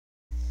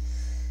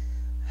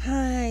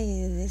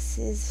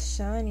This is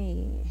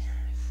Shawnee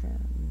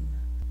from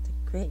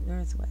the Great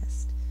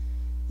Northwest.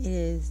 It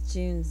is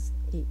June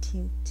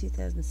 18th,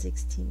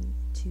 2016,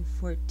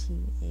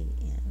 2:14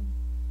 a.m.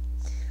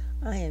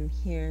 I am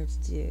here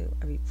to do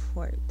a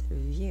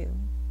review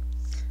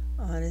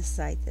on a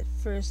site that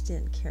first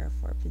didn't care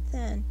for, but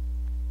then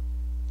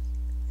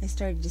I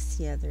started to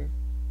see other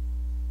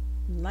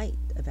light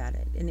about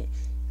it, and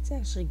it's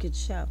actually a good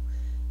show.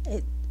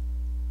 It's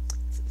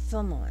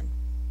Film On,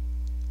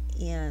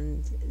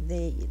 and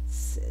they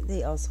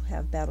also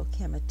have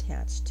BattleCam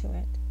attached to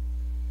it.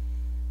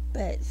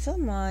 But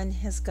Film On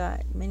has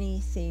got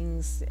many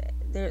things.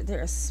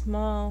 They're a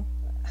small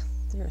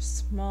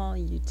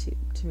YouTube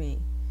to me.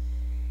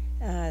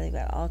 They've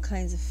got all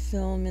kinds of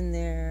film in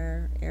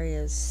their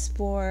areas: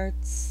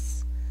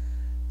 sports,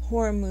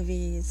 horror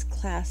movies,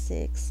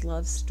 classics,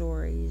 love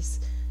stories,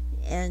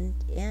 and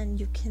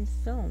you can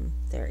film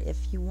there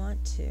if you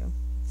want to.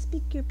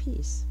 Speak your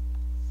piece.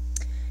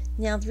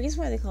 Now, the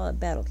reason why they call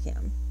it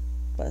BattleCam,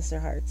 bless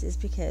their hearts, is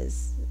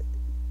because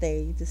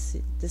they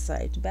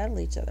decided to battle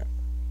each other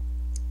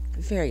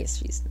for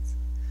various reasons.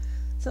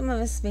 Some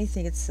of us may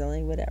think it's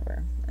silly,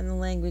 whatever, and the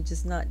language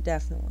is not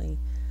definitely,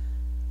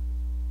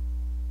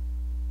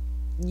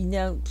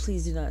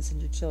 please do not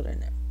send your children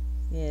there.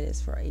 It is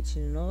for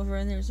 18 and over,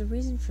 and there's a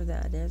reason for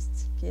that.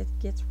 It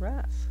gets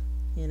rough,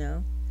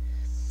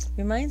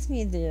 Reminds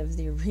me of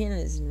the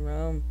arenas in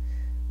Rome,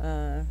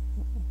 the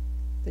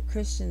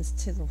Christians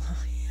to the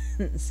lions.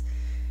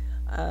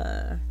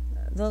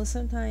 Though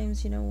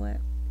sometimes, the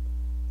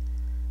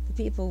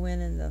people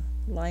win and the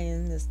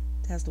lion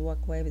has to walk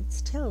away with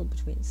its tail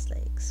between its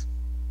legs.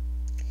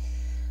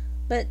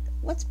 But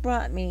what's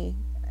brought me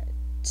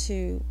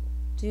to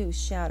do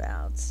shout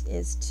outs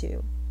is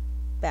to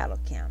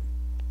BattleCam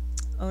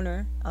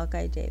owner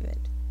Alki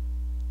David,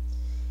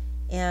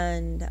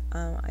 and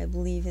I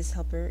believe his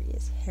helper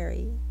is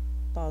Harry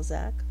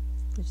Balzac,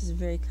 which is a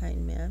very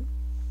kind man.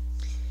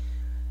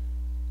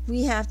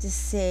 We have to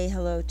say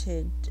hello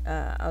to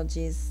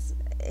this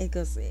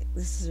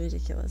is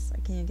ridiculous, I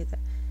can't even get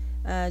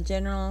that,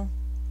 General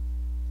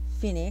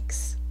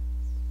Phoenix,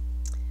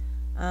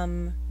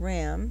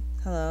 Ram,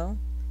 hello,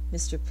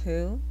 Mr.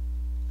 Pooh,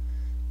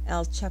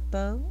 El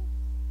Chapo,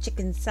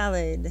 Chicken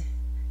Salad,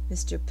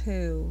 Mr.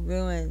 Pooh,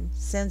 Ruin,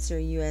 Censor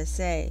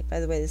USA.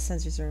 By the way, the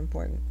censors are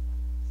important.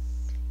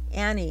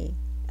 Annie,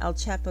 El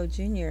Chapo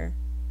Jr.,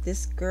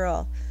 This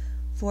Girl,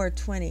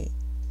 420.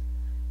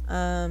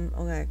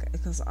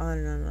 It goes on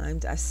and on. I'm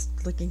just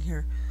looking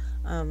here.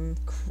 I'm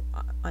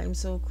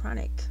so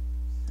chronic.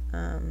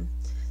 Some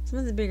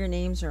of the bigger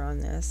names are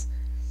on this,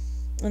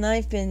 and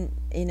I've been,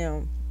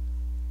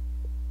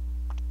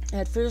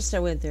 at first I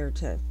went there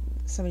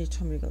somebody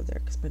told me to go there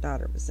because my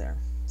daughter was there,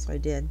 so I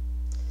did.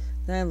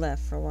 Then I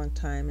left for a long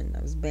time and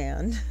I was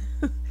banned.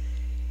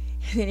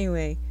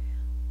 Anyway,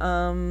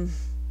 then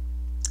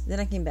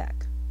I came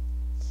back,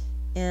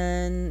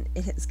 and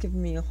it has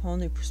given me a whole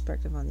new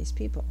perspective on these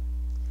people.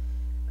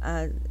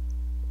 It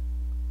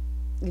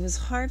was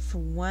hard for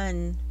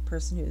one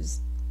person who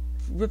was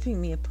ripping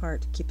me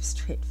apart to keep a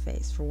straight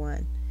face. For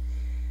one,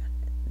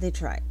 they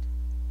tried,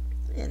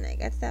 and I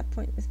got to that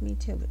point with me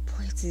too. But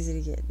boy, it's easy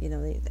to get.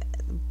 The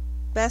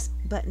best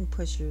button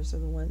pushers are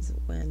the ones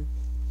that win.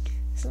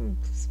 Some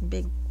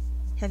big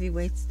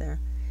heavyweights there.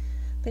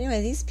 But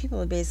anyway, these people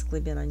have basically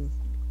been on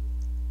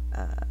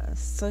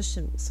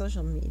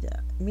social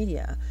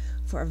media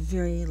for a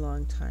very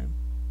long time.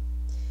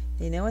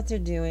 They know what they're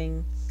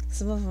doing.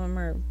 Some of them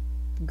are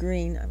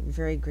green,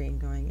 very green,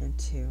 going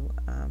into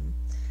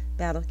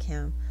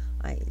BattleCam.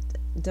 I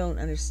don't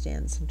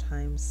understand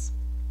sometimes.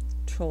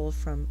 Troll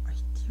from,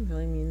 do you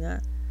really mean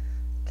that?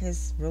 You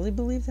guys really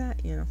believe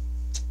that? Kind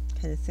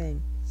of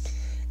thing.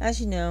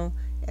 As you know,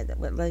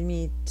 what led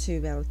me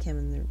to BattleCam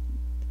in the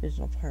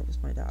original part was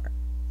my daughter.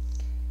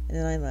 And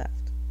then I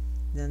left.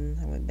 Then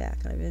I went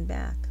back, and I've been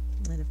back.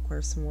 And of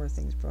course, some more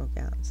things broke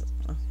out. So,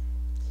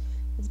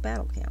 it's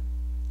BattleCam.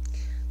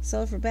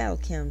 So for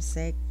BattleCam's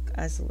sake,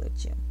 I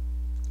salute you.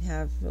 You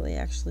have really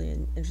actually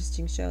an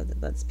interesting show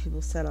that lets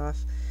people set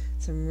off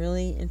some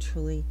really and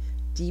truly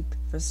deep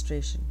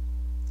frustration.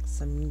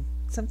 Something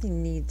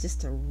needs just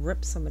to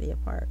rip somebody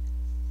apart.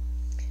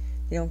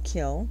 They don't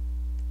kill.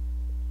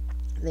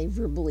 They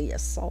verbally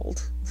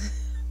assault,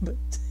 but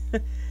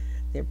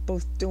they're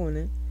both doing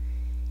it.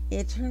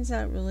 It turns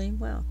out really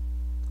well.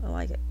 I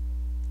like it.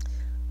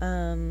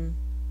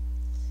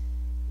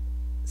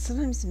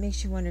 Sometimes it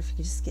makes you wonder if you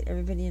could just get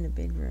everybody in a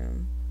big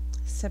room,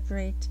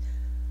 separate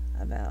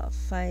about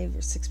 5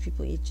 or 6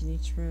 people each in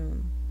each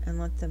room, and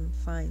let them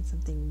find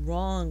something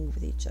wrong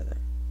with each other,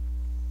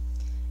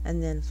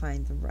 and then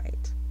find the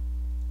right.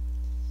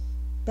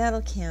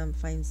 BattleCam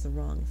finds the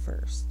wrong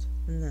first,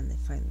 and then they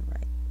find the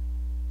right.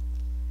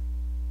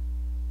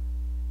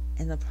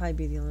 And they'll probably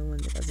be the only one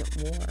that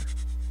doesn't war.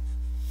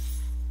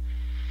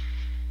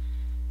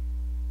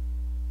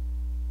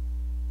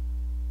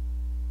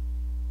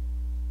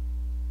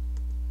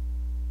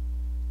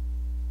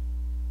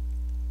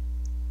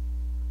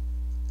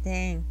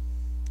 Dang.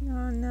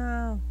 Oh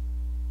no.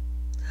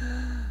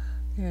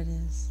 There it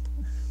is.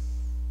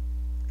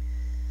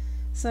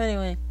 So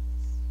anyway,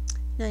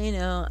 now you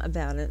know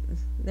about it.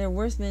 They're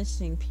worth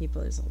mentioning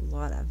people. There's a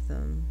lot of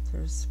them.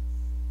 There's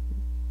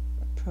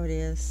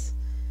Proteus,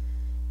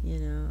 you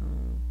know,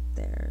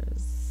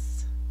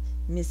 there's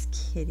Miss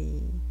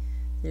Kitty,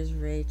 there's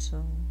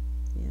Rachel,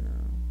 you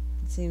know.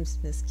 It seems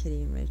Miss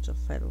Kitty and Rachel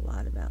fight a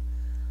lot about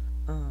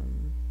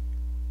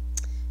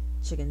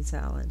chicken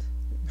salad.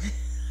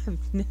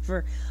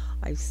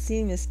 I've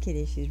seen Miss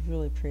Kitty, she's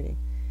really pretty.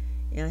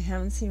 And I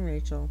haven't seen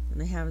Rachel,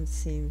 and I haven't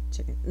seen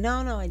chicken.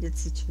 No, I did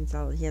see chicken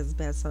salad. He has a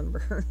bad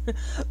sunburn.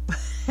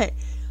 But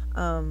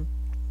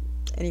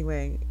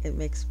anyway, it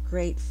makes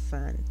great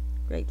fun.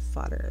 Great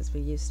fodder, as we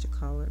used to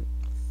call it.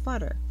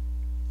 Fodder.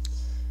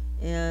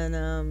 And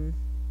then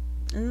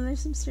there's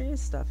some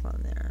serious stuff on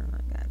there.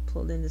 I got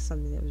pulled into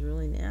something that was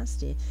really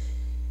nasty.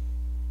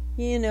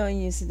 You know,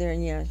 you sit there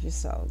and you ask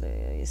yourself, do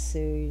you sue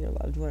your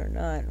loved one or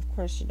not? Of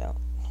course you don't.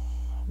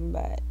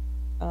 But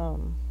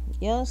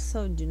you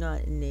also do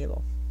not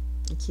enable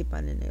and keep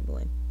on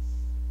enabling.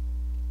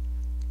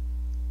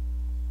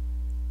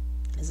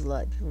 There's a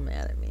lot of people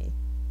mad at me.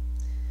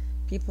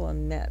 People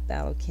on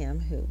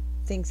BattleCam who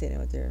think they know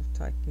what they're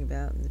talking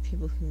about, and the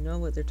people who know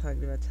what they're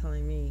talking about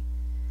telling me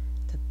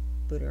to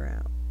boot her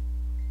out.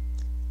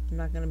 I'm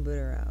not going to boot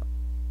her out.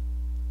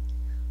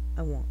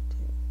 I want to,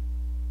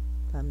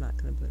 but I'm not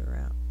going to boot her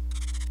out.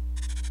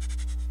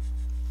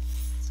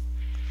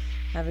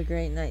 Have a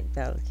great night,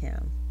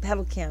 BattleCam.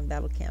 BattleCam.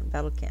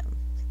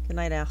 Good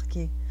night,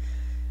 Alki.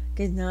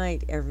 Good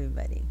night,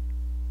 everybody.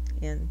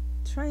 And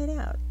try it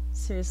out.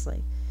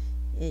 Seriously.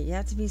 You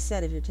have to be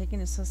said, if you're taking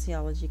a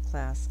sociology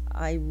class,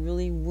 I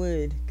really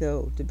would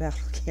go to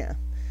BattleCam.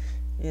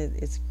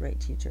 It's a great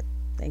teacher.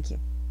 Thank you.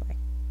 Bye.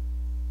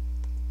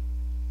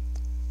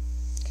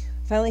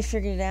 Finally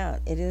figured it out.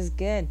 It is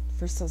good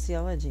for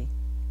sociology.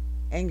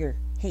 Anger,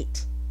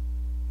 hate,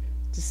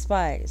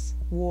 despise,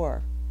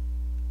 war.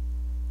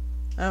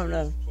 I don't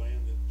know.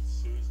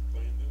 Sue's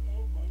playing the,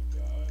 oh my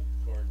God,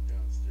 card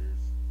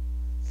downstairs.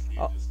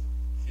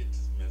 It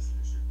just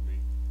messengered me.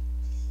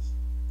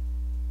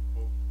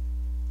 Well,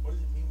 what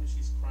does it mean when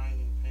she's crying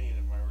in pain?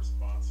 And my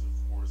response, of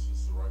course,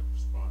 is the right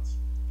response.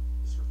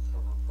 Is her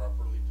cover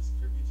properly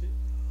distributed?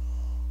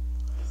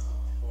 Is the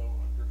pillow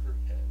under her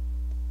head?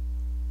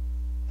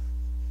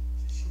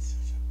 She's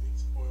such a big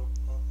spoiled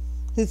pup.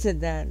 Who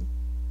said that?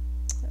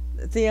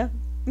 Thea?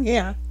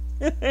 Yeah.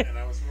 And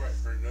I was right.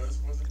 Her nose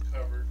wasn't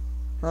covered.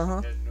 She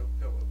had no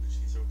pillow, but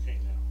she's okay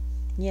now.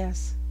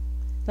 Yes.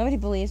 Nobody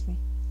believes me.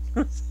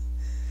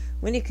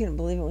 Wendy couldn't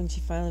believe it when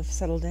she finally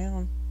settled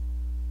down.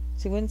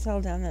 She wouldn't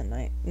settle down that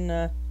night.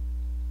 Nah.